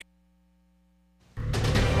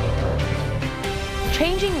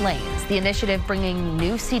Changing lanes, the initiative bringing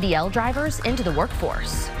new CDL drivers into the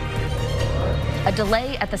workforce. A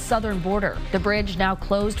delay at the southern border. The bridge now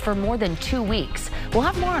closed for more than 2 weeks. We'll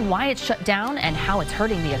have more on why it's shut down and how it's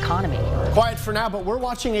hurting the economy. Quiet for now, but we're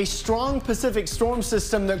watching a strong Pacific storm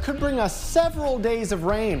system that could bring us several days of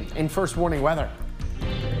rain in first warning weather.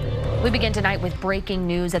 We begin tonight with breaking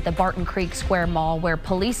news at the Barton Creek Square Mall, where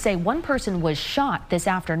police say one person was shot this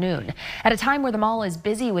afternoon. At a time where the mall is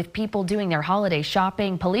busy with people doing their holiday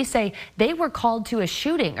shopping, police say they were called to a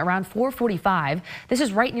shooting around 4:45. This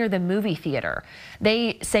is right near the movie theater.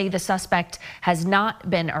 They say the suspect has not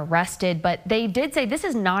been arrested, but they did say this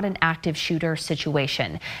is not an active shooter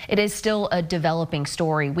situation. It is still a developing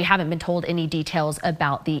story. We haven't been told any details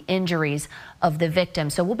about the injuries of the victim,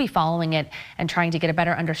 so we'll be following it and trying to get a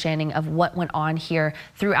better understanding of what went on here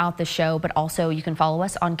throughout the show, but also you can follow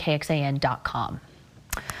us on KXAN.com.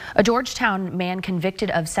 A Georgetown man convicted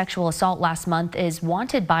of sexual assault last month is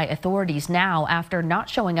wanted by authorities now after not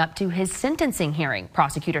showing up to his sentencing hearing,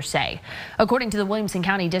 prosecutors say. According to the Williamson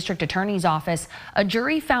County District Attorney's Office, a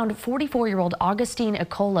jury found 44-year-old Augustine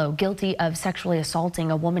Icolo guilty of sexually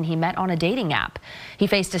assaulting a woman he met on a dating app. He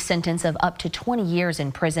faced a sentence of up to 20 years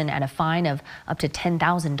in prison and a fine of up to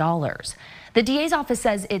 $10,000. The DA's office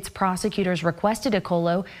says its prosecutors requested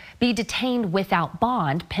Icolo be detained without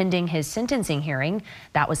bond pending his sentencing hearing.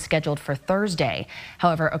 That was scheduled for Thursday.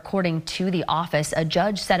 However, according to the office, a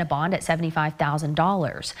judge set a bond at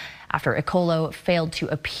 $75,000. After Icolo failed to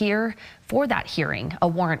appear for that hearing, a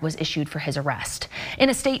warrant was issued for his arrest. In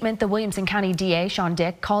a statement, the Williamson County DA, Sean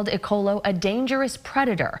Dick, called Icolo a dangerous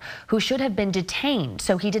predator who should have been detained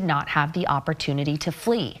so he did not have the opportunity to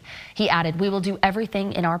flee. He added, "We will do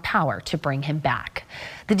everything in our power to bring him back."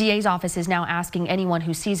 The DA's office is now asking anyone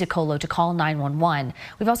who sees Icolo to call 911.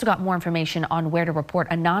 We've also got more information on where to report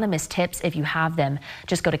anonymous tips if you have them.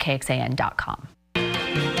 Just go to KXAN.com.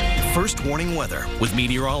 First warning weather with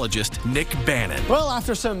meteorologist Nick Bannon. Well,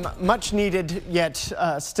 after some much needed yet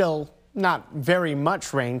still not very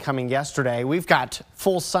much rain coming yesterday, we've got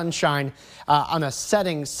full sunshine on a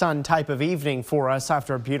setting sun type of evening for us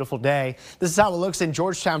after a beautiful day. This is how it looks in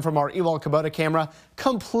Georgetown from our Ewald Kubota camera.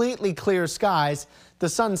 Completely clear skies. The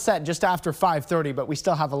sun set just after 5:30, but we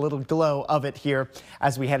still have a little glow of it here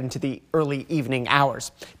as we head into the early evening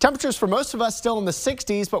hours. Temperatures for most of us still in the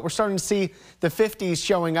 60s, but we're starting to see the 50s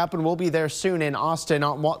showing up, and we'll be there soon in Austin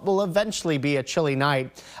on what will eventually be a chilly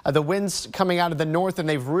night. The winds coming out of the north, and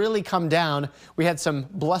they've really come down. We had some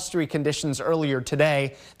blustery conditions earlier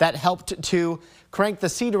today that helped to crank the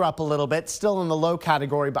cedar up a little bit, still in the low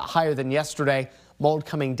category, but higher than yesterday. Mold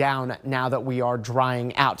coming down now that we are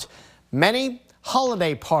drying out. Many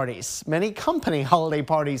holiday parties, many company holiday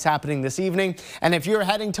parties happening this evening. And if you're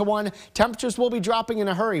heading to one, temperatures will be dropping in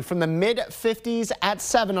a hurry from the mid-50s at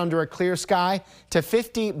 7 under a clear sky to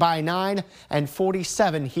 50 by 9 and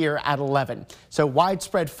 47 here at 11. So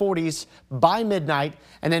widespread 40s by midnight.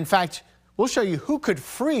 And in fact, we'll show you who could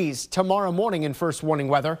freeze tomorrow morning in first warning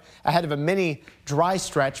weather ahead of a mini dry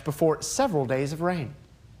stretch before several days of rain.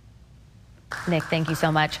 Nick, thank you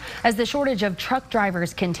so much. As the shortage of truck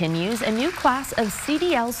drivers continues, a new class of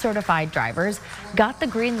CDL certified drivers got the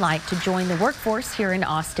green light to join the workforce here in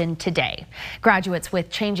Austin today. Graduates with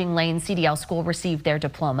Changing Lanes CDL school received their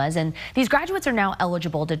diplomas, and these graduates are now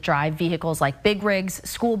eligible to drive vehicles like big rigs,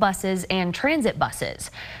 school buses, and transit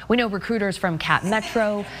buses. We know recruiters from Cat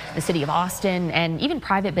Metro, the city of Austin, and even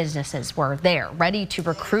private businesses were there ready to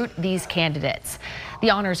recruit these candidates. The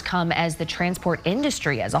honors come as the transport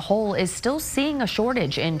industry as a whole is still seeing a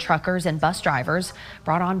shortage in truckers and bus drivers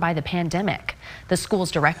brought on by the pandemic. The school's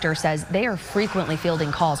director says they are frequently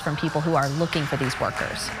fielding calls from people who are looking for these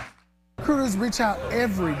workers. Recruiters reach out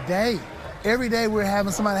every day. Every day we're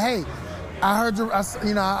having somebody, hey, I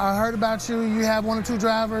heard about you. You have 1 or 2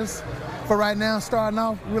 drivers for right now starting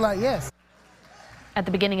off. We're like, yes. At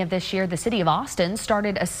the beginning of this year, the city of Austin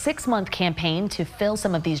started a 6-month campaign to fill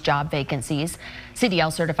some of these job vacancies.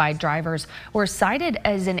 CDL certified drivers were cited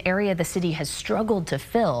as an area the city has struggled to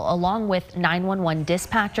fill, along with 911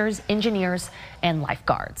 dispatchers, engineers, and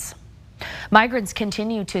lifeguards. Migrants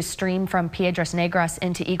continue to stream from Piedras Negras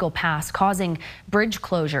into Eagle Pass, causing bridge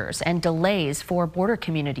closures and delays for border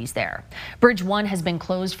communities there. Bridge 1 has been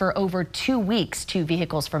closed for over 2 weeks to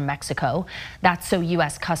vehicles from Mexico. That's so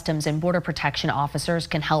U.S. Customs and Border Protection officers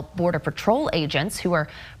can help Border Patrol agents who are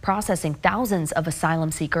processing thousands of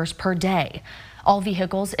asylum seekers per day. All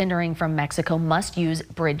vehicles entering from Mexico must use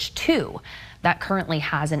Bridge 2. That currently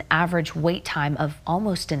has an average wait time of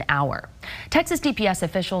almost an hour. Texas DPS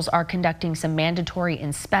officials are conducting some mandatory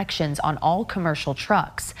inspections on all commercial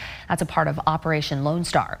trucks. That's a part of Operation Lone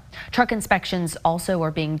Star. Truck inspections also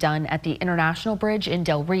are being done at the International Bridge in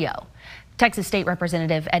Del Rio. Texas State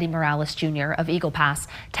Representative Eddie Morales Jr. of Eagle Pass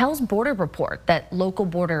tells Border Report that local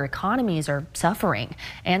border economies are suffering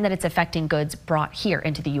and that it's affecting goods brought here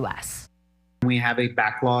into the U.S. We have a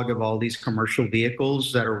backlog of all these commercial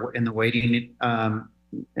vehicles that are in the waiting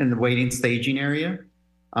staging area.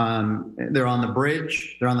 They're on the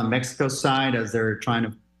bridge. They're on the Mexico side as they're trying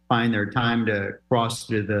to find their time to cross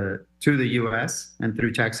to the U.S. and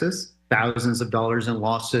through Texas. Thousands of dollars in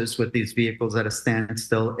losses with these vehicles at a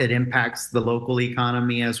standstill. It impacts the local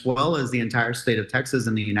economy as well as the entire state of Texas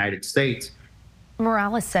and the United States.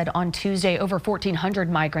 Morales said on Tuesday over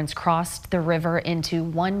 1,400 migrants crossed the river into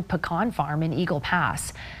one pecan farm in Eagle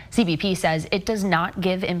Pass. CBP says it does not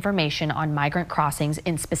give information on migrant crossings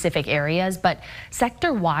in specific areas, but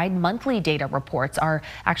sector-wide monthly data reports are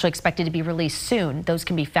actually expected to be released soon. Those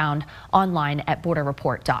can be found online at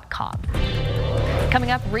borderreport.com.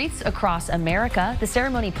 Coming up, wreaths across America, the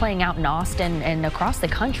ceremony playing out in Austin and across the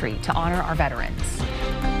country to honor our veterans.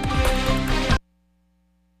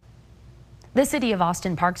 The City of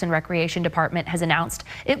Austin Parks and Recreation Department has announced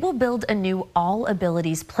it will build a new All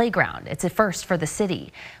Abilities playground. It's a first for the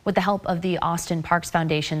city. With the help of the Austin Parks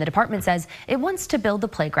Foundation, the department says it wants to build the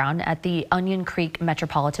playground at the Onion Creek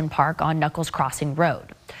Metropolitan Park on Knuckles Crossing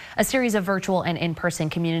Road. A series of virtual and in-person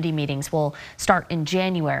community meetings will start in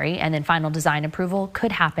January, and then final design approval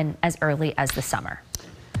could happen as early as the summer.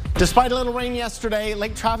 Despite a little rain yesterday,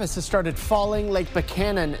 Lake Travis has started falling. Lake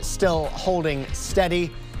Buchanan still holding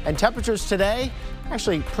steady. And temperatures today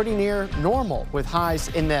actually pretty near normal with highs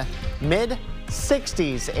in the mid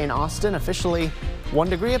 60s in Austin, officially 1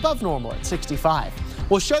 degree above normal at 65.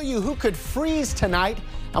 We'll show you who could freeze tonight,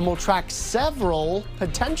 and we'll track several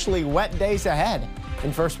potentially wet days ahead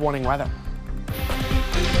in First Warning Weather.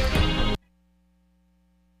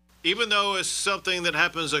 Even though it's something that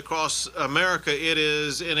happens across America, it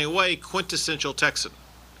is in a way quintessential Texan.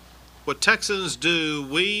 What Texans do,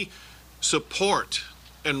 we support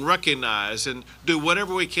and recognize and do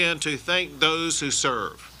whatever we can to thank those who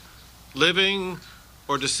serve, living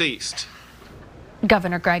or deceased.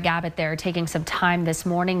 Governor Greg Abbott there taking some time this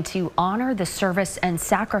morning to honor the service and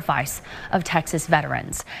sacrifice of Texas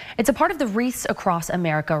veterans. It's a part of the Wreaths Across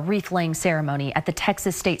America wreath-laying ceremony at the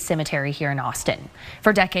Texas State Cemetery here in Austin.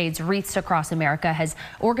 For decades, Wreaths Across America has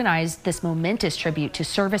organized this momentous tribute to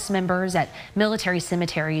service members at military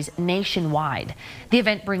cemeteries nationwide. The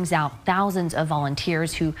event brings out thousands of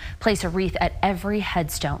volunteers who place a wreath at every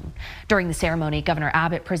headstone. During the ceremony, Governor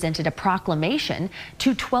Abbott presented a proclamation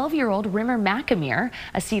to 12-year-old Rimmer McAmere,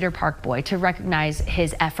 a Cedar Park boy, to recognize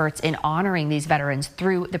his efforts in honoring these veterans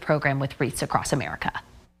through the program with Wreaths Across America.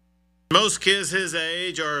 Most kids his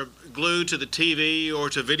age are glued to the TV or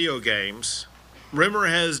to video games. Rimmer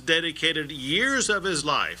has dedicated years of his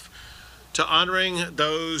life to honoring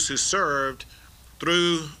those who served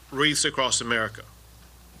through Wreaths Across America.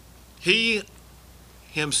 He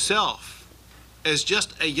himself, as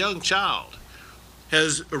just a young child,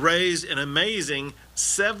 has raised an amazing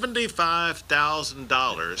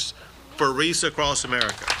 $75,000 for Wreaths Across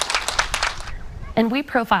America. And we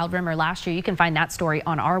profiled Rimmer last year. You can find that story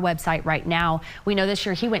on our website right now. We know this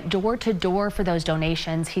year he went door to door for those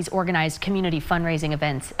donations. He's organized community fundraising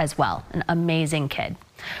events as well. An amazing kid.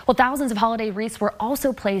 Well, thousands of holiday wreaths were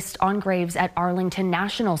also placed on graves at Arlington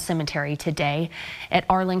National Cemetery today. At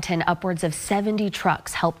Arlington, upwards of 70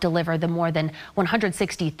 trucks helped deliver the more than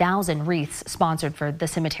 160,000 wreaths sponsored for the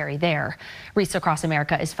cemetery there. Wreaths Across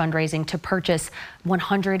America is fundraising to purchase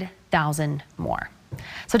 100,000 more.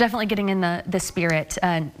 So definitely getting in the spirit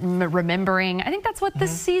and remembering. I think that's what this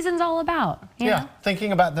season's all about. Yeah,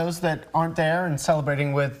 thinking about those that aren't there and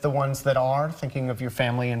celebrating with the ones that are, thinking of your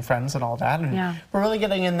family and friends and all that. And we're really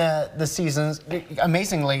getting in the seasons.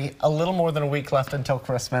 Amazingly, a little more than a week left until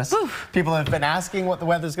Christmas. Oof. People have been asking what the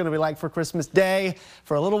weather's going to be like for Christmas Day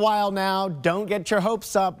for a little while now. Don't get your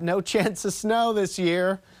hopes up. No chance of snow this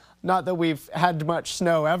year. Not that we've had much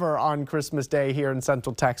snow ever on Christmas Day here in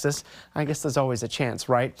Central Texas. I guess there's always a chance,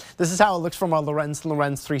 right? This is how it looks from our Lorenz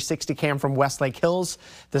 360 cam from Westlake Hills.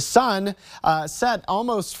 The sun set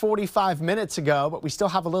almost 45 minutes ago, but we still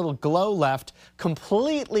have a little glow left.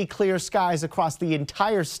 Completely clear skies across the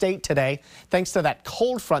entire state today, thanks to that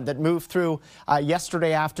cold front that moved through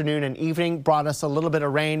yesterday afternoon and evening, brought us a little bit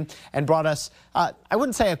of rain and brought us, I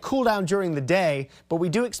wouldn't say a cool down during the day, but we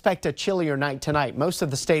do expect a chillier night tonight. Most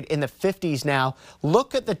of the state in the 50s now.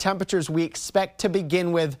 Look at the temperatures we expect to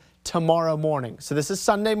begin with tomorrow morning. So this is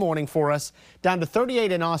Sunday morning for us, down to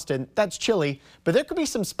 38 in Austin. That's chilly, but there could be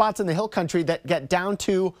some spots in the hill country that get down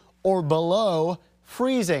to or below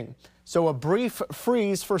freezing. So a brief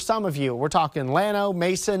freeze for some of you. We're talking Llano,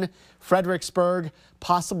 Mason, Fredericksburg,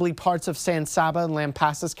 possibly parts of San Saba and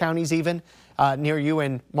Lampasas counties even, near you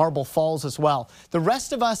in Marble Falls as well. The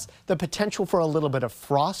rest of us, the potential for a little bit of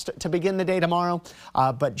frost to begin the day tomorrow,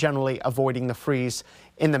 but generally avoiding the freeze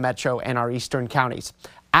in the metro and our eastern counties.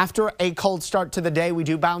 After a cold start to the day, we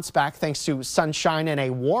do bounce back thanks to sunshine and a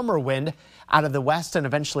warmer wind out of the west and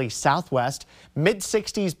eventually southwest.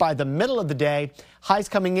 Mid-60s by the middle of the day. Highs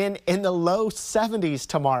coming in the low 70s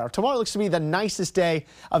tomorrow. Tomorrow looks to be the nicest day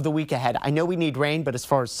of the week ahead. I know we need rain, but as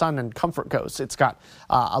far as sun and comfort goes, it's got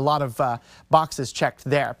a lot of boxes checked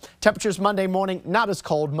there. Temperatures Monday morning, not as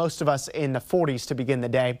cold. Most of us in the 40s to begin the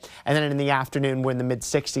day. And then in the afternoon, we're in the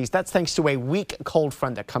mid-60s. That's thanks to a weak cold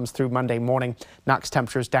front that comes through Monday morning. Knocks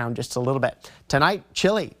temperatures down just a little bit. Tonight,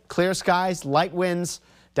 chilly, clear skies, light winds.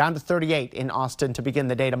 Down to 38 in Austin to begin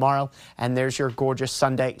the day tomorrow. And there's your gorgeous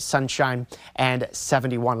Sunday sunshine and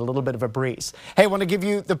 71, a little bit of a breeze. Hey, I want to give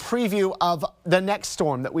you the preview of the next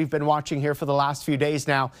storm that we've been watching here for the last few days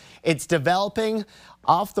now. It's developing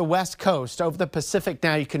off the west coast over the Pacific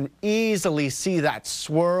now. You can easily see that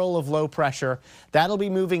swirl of low pressure. That'll be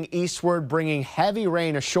moving eastward, bringing heavy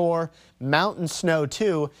rain ashore, mountain snow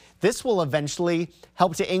too. This will eventually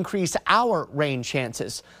help to increase our rain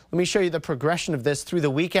chances. Let me show you the progression of this through the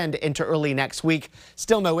weekend into early next week.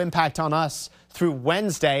 Still no impact on us through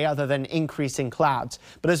Wednesday other than increasing clouds.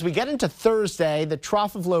 But as we get into Thursday, the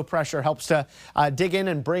trough of low pressure helps to dig in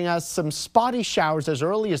and bring us some spotty showers as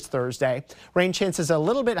early as Thursday. Rain chances a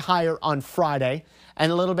little bit higher on Friday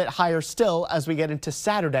and a little bit higher still as we get into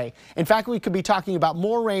Saturday. In fact, we could be talking about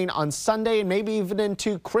more rain on Sunday and maybe even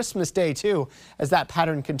into Christmas Day too, as that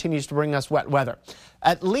pattern continues to bring us wet weather.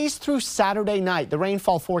 At least through Saturday night, the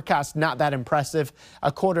rainfall forecast not that impressive,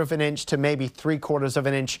 1/4 of an inch to maybe 3/4 of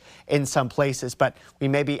an inch in some places, but we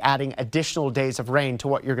may be adding additional days of rain to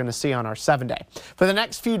what you're going to see on our 7-day. For the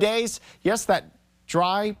next few days, yes, that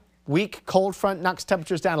dry, weak cold front knocks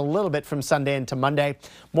temperatures down a little bit from Sunday into Monday.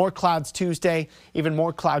 More clouds Tuesday, even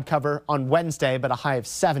more cloud cover on Wednesday, but a high of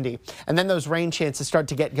 70. And then those rain chances start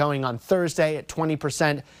to get going on Thursday at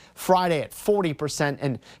 20%, Friday at 40%,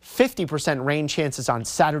 and 50% rain chances on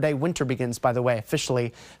Saturday. Winter begins, by the way,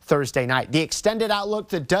 officially Thursday night. The extended outlook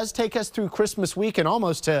that does take us through Christmas week and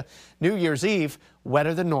almost to New Year's Eve,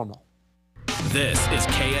 wetter than normal. This is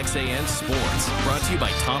KXAN Sports, brought to you by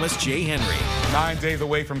Thomas J. Henry. 9 days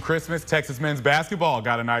away from Christmas, Texas men's basketball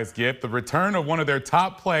got a nice gift. The return of one of their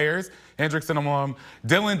top players, Hendrickson alum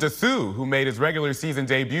Dylan Dessou, who made his regular season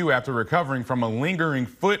debut after recovering from a lingering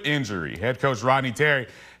foot injury. Head coach Rodney Terry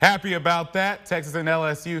happy about that. Texas and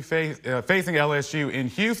LSU facing LSU in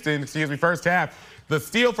Houston, first half. The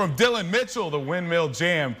steal from Dylan Mitchell, the windmill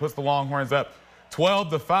jam, puts the Longhorns up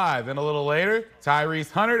 12-5. Then a little later,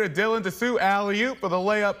 Tyrese Hunter to Dylan Dessou alley-oop for the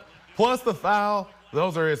layup plus the foul.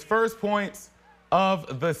 Those are his first points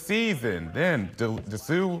of the season. Then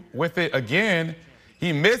Dessou with it again.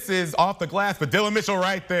 He misses off the glass, but Dylan Mitchell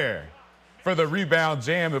right there for the rebound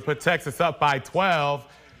jam to put Texas up by 12.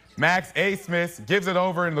 Max Asmith gives it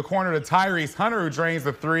over in the corner to Tyrese Hunter, who drains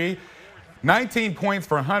the three. 19 points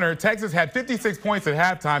for Hunter. Texas had 56 points at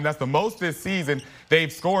halftime. That's the most this season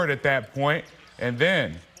they've scored at that point. And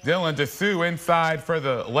then Dylan Dessou inside for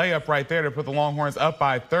the layup right there to put the Longhorns up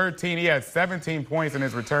by 13. He has 17 points in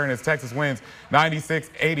his return as Texas wins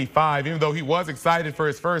 96-85. Even though he was excited for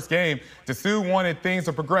his first game, Dessou wanted things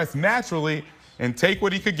to progress naturally and take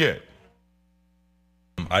what he could get.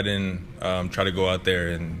 I didn't try to go out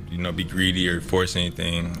there and, be greedy or force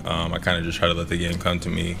anything. I kind of just try to let the game come to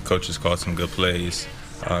me. Coaches called some good plays.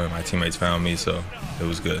 My teammates found me, so it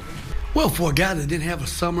was good. Well, for a guy that didn't have a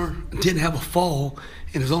summer, didn't have a fall,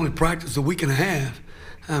 and has only practiced a week and a half,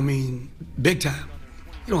 I mean, big time.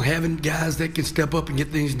 Having guys that can step up and get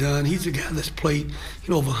things done. He's a guy that's played,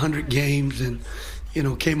 over 100 games and,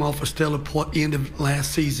 came off a stellar end of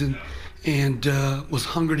last season and was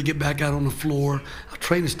hungry to get back out on the floor. Our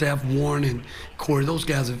training staff, Warren and Corey, those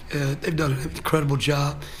guys, they've done an incredible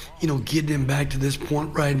job, getting him back to this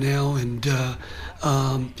point right now. And,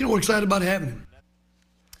 we're excited about having him.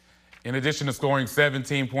 In addition to scoring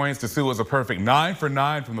 17 points, Dessou was a perfect 9 for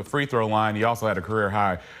 9 from the free throw line. He also had a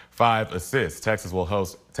career-high 5 assists. Texas will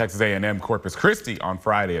host Texas A&M Corpus Christi on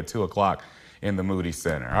Friday at 2 o'clock in the Moody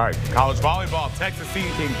Center. All right, college volleyball, Texas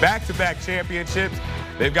seeking back-to-back championships.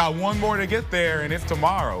 They've got one more to get there, and it's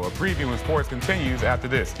tomorrow. A preview in sports continues after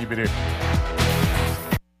this. Keep it here.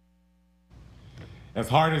 As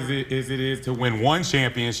hard as it is to win one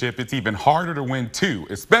championship, it's even harder to win two,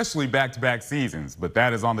 especially back-to-back seasons. But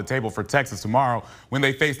that is on the table for Texas tomorrow when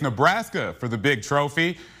they face Nebraska for the big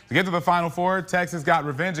trophy. To get to the Final Four, Texas got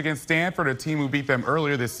revenge against Stanford, a team who beat them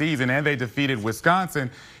earlier this season, and they defeated Wisconsin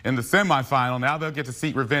in the semifinal. Now they'll get to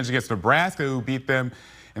seek revenge against Nebraska, who beat them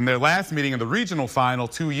in their last meeting in the regional final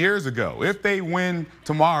 2 years ago. If they win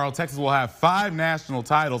tomorrow, Texas will have 5 national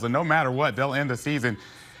titles, and no matter what, they'll end the season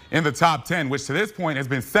in the top 10, which to this point has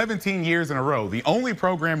been 17 years in a row, the only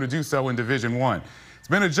program to do so in Division I. It's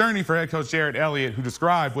been a journey for head coach Jared Elliott, who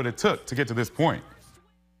described what it took to get to this point.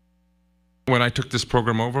 When I took this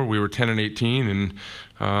program over, we were 10-18, and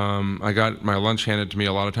I got my lunch handed to me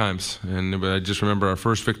a lot of times. And I just remember our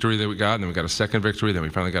first victory that we got, and then we got a second victory, then we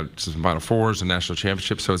finally got some Final Fours and national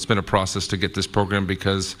championships. So it's been a process to get this program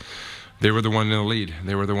because they were the one in the lead.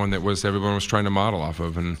 They were the one that everyone was trying to model off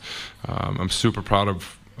of, and I'm super proud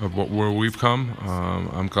of where we've come.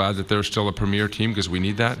 I'm glad that they're still a premier team because we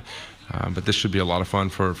need that. But this should be a lot of fun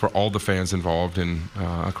for all the fans involved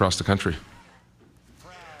across the country.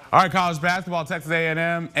 All right, college basketball, Texas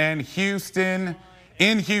A&M and Houston.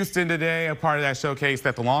 In Houston today, a part of that showcase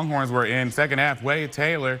that the Longhorns were in. Second half, Wade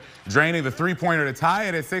Taylor draining the three-pointer to tie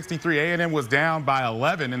it at 63. A&M was down by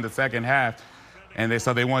 11 in the second half, and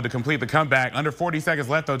so they wanted to complete the comeback. Under 40 seconds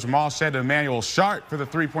left, though, Jamal Shed and Emmanuel Sharp for the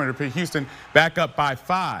three-pointer to put Houston back up by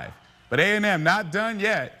 5. But A&M not done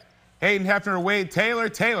yet. Hayden Hefner to Wade Taylor.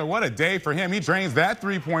 Taylor, what a day for him. He drains that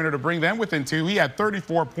three-pointer to bring them within 2. He had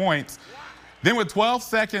 34 points. Then with 12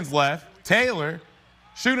 seconds left, Taylor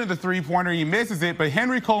shooting the three-pointer. He misses it, but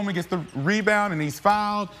Henry Coleman gets the rebound, and he's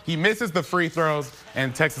fouled. He misses the free throws,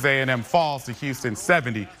 and Texas A&M falls to Houston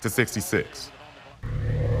 70-66.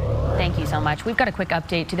 Thank you so much. We've got a quick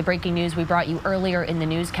update to the breaking news we brought you earlier in the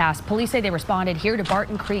newscast. Police say they responded here to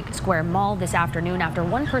Barton Creek Square Mall this afternoon after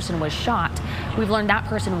one person was shot. We've learned that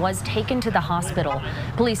person was taken to the hospital.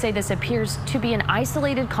 Police say this appears to be an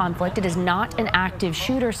isolated conflict. It is not an active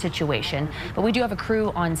shooter situation, but we do have a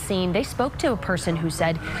crew on scene. They spoke to a person who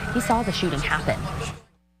said he saw the shooting happen.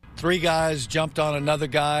 3 guys jumped on another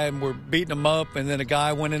guy and were beating him up, and then a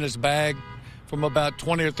guy went in his bag from about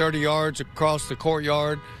 20 or 30 yards across the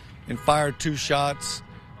courtyard and fired 2 shots,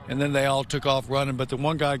 and then they all took off running. But the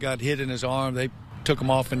one guy got hit in his arm. They took him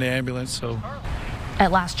off in the ambulance. So,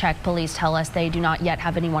 at last check, police tell us they do not yet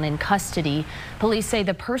have anyone in custody. Police say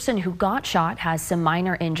the person who got shot has some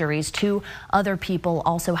minor injuries. 2 other people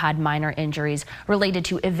also had minor injuries related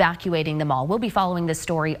to evacuating the mall. We'll be following this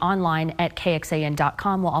story online at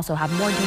KXAN.com. We'll also have more details